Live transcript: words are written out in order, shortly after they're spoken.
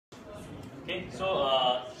Okay, so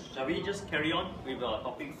shall we just carry on with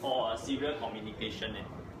topic 4, serial communication.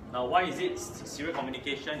 Now, why is it serial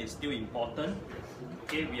communication is still important?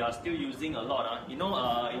 Okay, we are still using a lot. You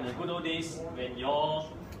know, in the good old days, when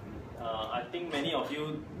I think many of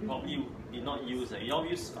you probably did not use. You all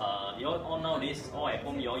use, you all nowadays, all at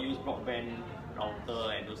home, you all use broadband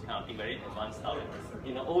router and those kind of things, very advanced stuff.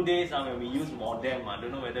 In the old days, when we use modem, I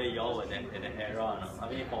don't know whether you all were in that era. I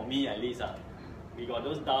mean, for me at least, we got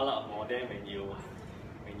those dial-up modem when you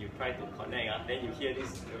try to connect, then you hear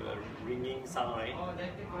this ringing sound, right? Oh,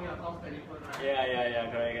 that's for your house telephone, right?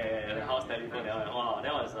 Yeah, correct. The house telephone, wow,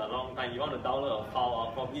 that was a long time. You want to download a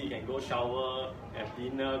file, probably you can go shower, have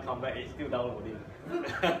dinner, come back, it's still downloading.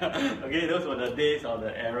 Okay, those were the days of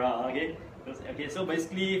the era, okay? So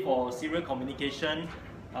basically for serial communication,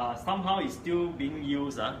 somehow it's still being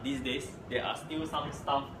used these days. There are still some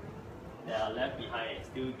stuff that are left behind and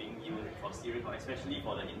still being used for serial communication, especially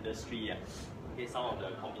for the industry. Okay, some of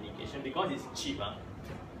the communication, because it's cheap.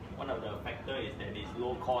 One of the factors is that it's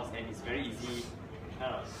low cost and it's very easy to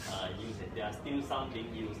kind of use it. There are still some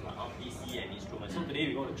being used on PC and instruments. So today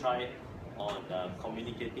we're going to try on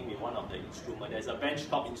communicating with one of the instruments. There's a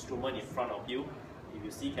benchtop instrument in front of you. If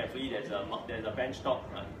you see carefully, there's a benchtop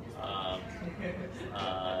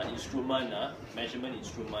instrument, measurement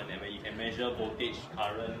instrument, and where you can measure voltage,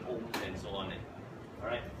 current, ohms, and so on.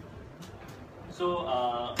 Alright. So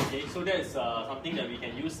okay, so that's something that we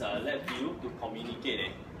can use LabVIEW to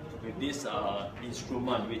communicate with this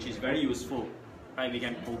instrument, which is very useful. Right, we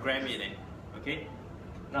can program it. Okay.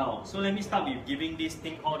 Now, so let me start with giving this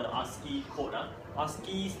thing called the ASCII code.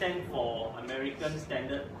 ASCII stands for American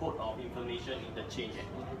Standard Code of Information Interchange.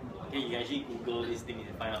 Okay, you can actually Google this thing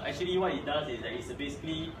and find out. Actually, what it does is that it's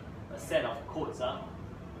basically a set of codes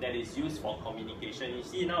that is used for communication. You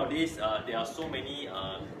see nowadays there are so many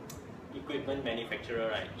equipment manufacturer,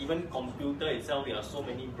 right? Even computer itself, there are so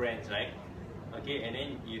many brands, right? Okay, and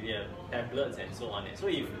then you have tablets and so on. So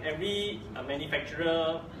if every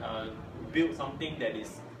manufacturer build something that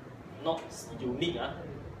is not unique,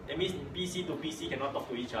 that means PC to PC cannot talk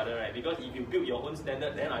to each other, right? Because if you build your own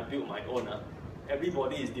standard, then I build my own.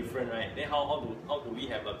 Everybody is different, right? Then how do we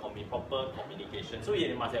have a proper communication? So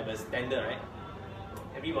you must have a standard, right?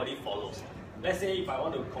 Everybody follows. Let's say if I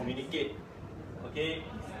want to communicate, okay,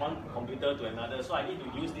 one computer to another, so I need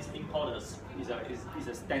to use this thing called a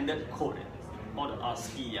standard code called the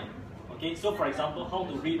ASCII. Okay, so for example, how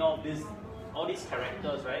to read all these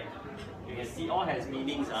characters, right? You can see all has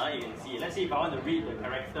meanings. You can see. Let's say if I want to read the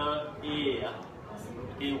character A,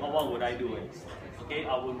 okay, what would I do? Okay,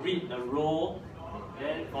 I would read the row,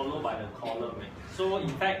 then followed by the column. So in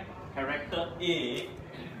fact, character A,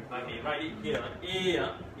 if I may write it here,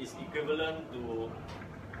 A is equivalent to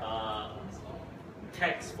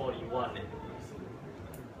hex 41.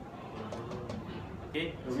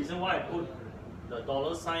 Okay, the reason why I put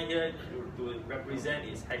the $sign here to represent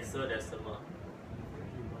is hexadecimal.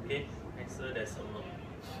 Okay, hexadecimal.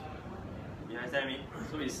 You understand me?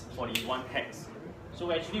 So it's 41 hex.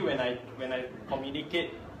 So actually, when I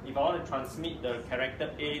communicate, if I want to transmit the character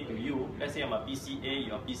A to you, let's say I'm a PC A,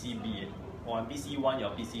 you're PC B, or I'm PC 1, you're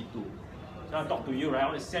PC 2. So I talk to you, right? I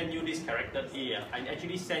want to send you this character A. I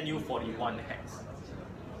actually send you 41 hex.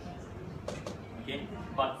 Okay,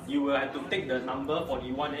 but you will have to take the number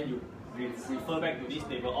 41 and you refer back to this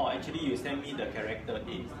table. Oh, actually you send me the character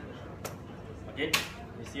A. Okay,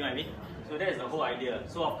 you see what I mean? So that's the whole idea.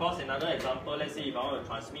 So of course, another example, let's say if I want to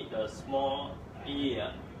transmit the small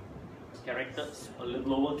a characters,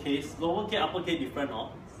 lowercase, uppercase different.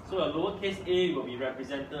 So a lowercase a will be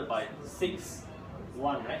represented by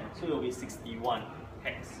 61, right? So it will be 61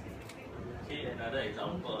 hex. Okay, another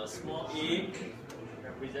example, a small a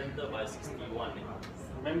represented by 61.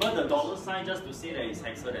 Remember the $sign just to say that it's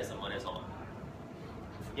hexadecimal, that's all.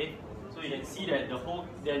 Okay, so you can see that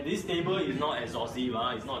this table is not exhaustive,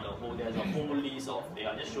 it's not the whole, there's a whole list of, they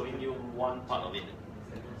are just showing you one part of it.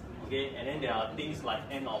 Okay, and then there are things like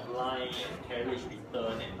end of line and carriage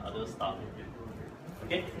return and other stuff.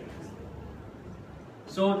 Okay,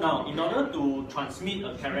 so now in order to transmit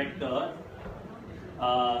a character,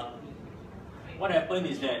 what happens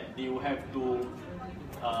is that you have to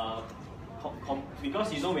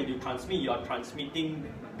because you know when you transmit, you are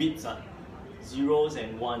transmitting bits, zeros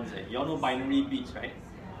and ones. You all know binary bits, right?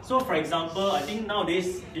 So for example, I think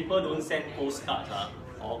nowadays people don't send postcards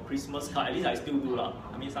or Christmas card. At least I still do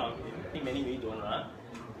I mean, I think many don't.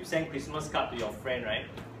 You send Christmas card to your friend, right?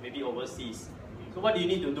 Maybe overseas. So what do you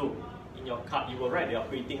need to do in your card? You will write your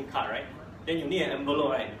greeting card, right? Then you need an envelope,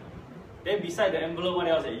 right? Then beside the envelope, what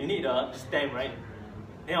else? You need a stamp, right?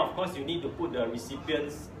 Then of course you need to put the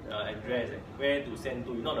recipient's address, where to send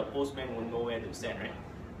to. You know, the postman won't know where to send, right?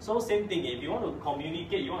 So same thing, if you want to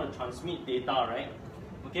communicate, you want to transmit data, right?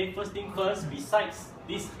 Okay, first thing first, besides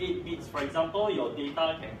these 8 bits, for example, your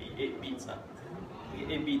data can be 8 bits.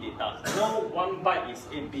 8-bit data. You know, 1 byte is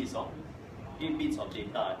 8 bits of 8 bits of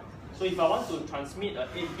data. So if I want to transmit a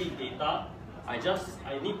 8-bit data, I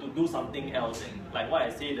need to do something else. Like what I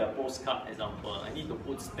say, the postcard example. I need to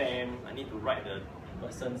put stamp, I need to write the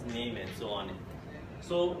person's name and so on.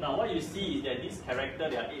 So now what you see is that this character,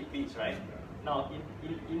 there are 8 bits, right? Now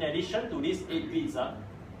in addition to these 8 bits,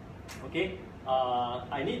 okay,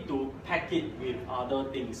 I need to pack it with other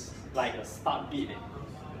things like a start bit.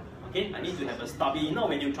 Okay, I need to have a start bit. You know,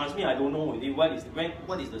 when you transmit, I don't know what is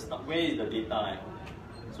the start, where is the data.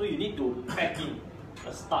 So you need to pack in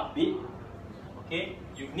a start bit. Okay,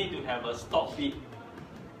 you need to have a stop bit.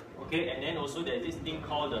 Okay, and then also there's this thing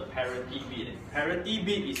called the parity bit. Parity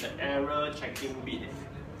bit is an error checking bit.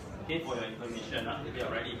 Okay, for your information, maybe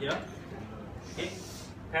I'll write it here. Okay,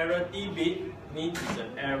 parity bit means it's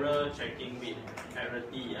an error checking bit.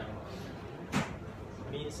 Parity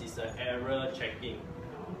means it's an error checking.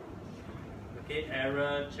 Okay,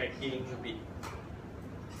 error checking bit.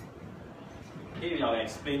 Okay, I'll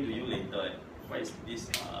explain to you later what is this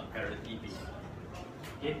parity bit.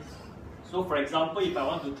 Okay, so for example, if I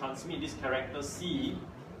want to transmit this character C,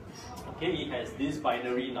 okay, it has this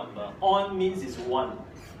binary number. On means it's 1.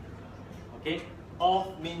 Okay,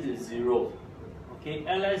 off means it's 0. Okay,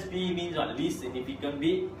 LSB means what? Least significant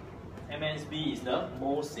bit. MSB is the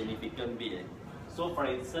most significant bit. So for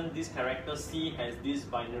instance, this character C has this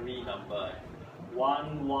binary number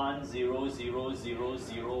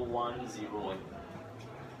 11000010.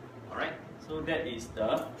 Alright, so that is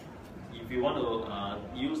the, if you want to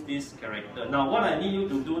use this character. Now what I need you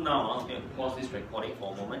to do now, okay, pause this recording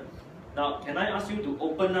for a moment. Now can I ask you to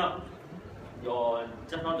open up your,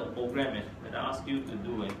 just now the program that I asked you to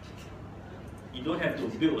do. You don't have to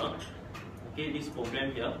build, okay, this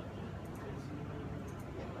program here.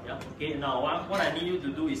 Yeah, okay, now what I need you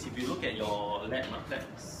to do is, if you look at your lab 6,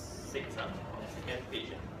 second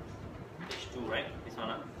page, page 2, right? This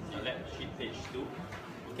one, your lab sheet page 2.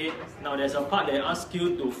 Okay, now there's a part that asks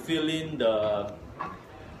you to fill in the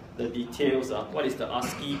details. What is the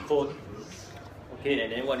ASCII code? Okay,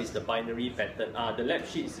 and then what is the binary pattern? The lab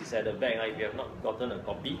sheet is at the back if you have not gotten a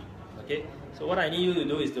copy. Okay, so what I need you to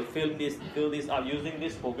do is to fill this up using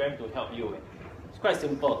this program to help you. It's quite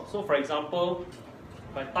simple. So for example,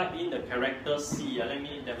 if I type in the character C, let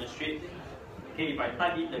me demonstrate. Okay, if I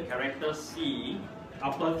type in the character C,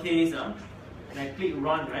 uppercase, and I click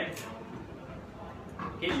run, right?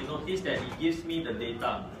 Okay, you notice that it gives me the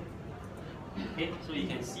data. Okay, so you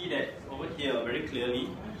can see that over here very clearly.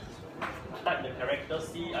 I type the character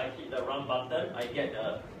C, I hit the run button, I get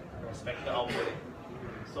the respective output.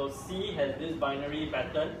 So C has this binary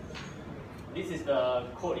pattern. This is the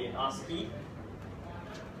code in ASCII.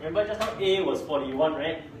 Remember just now A was 41,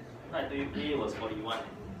 right? I told you A was 41.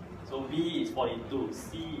 So B is 42,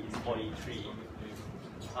 C is 43.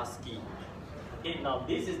 ASCII. Okay, now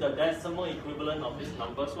this is the decimal equivalent of this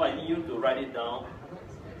number, so I need you to write it down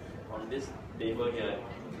on this table here.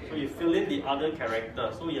 So you fill in the other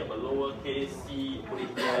character. So you have a lowercase c, you put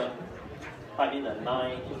it here, type in a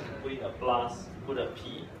 9, put in a plus, put a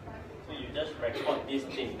p. So you just record this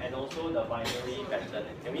thing and also the binary pattern.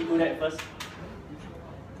 Can we do that first?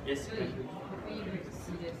 Yes.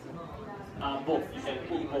 Both. You can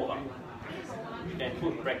put both. You can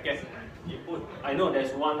put brackets. You put. I know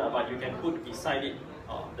there's one, but you can put beside it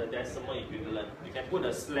the decimal equivalent. You can put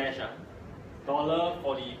a slash.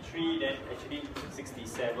 $43, then actually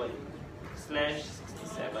 67 slash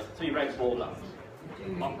 67. So you write both. I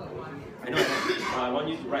know. I want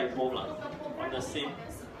you to write both on the same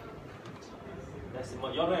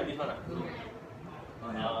decimal. You don't have this one?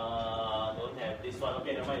 Don't have this one.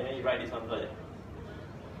 Okay, never mind. Then you write this one first.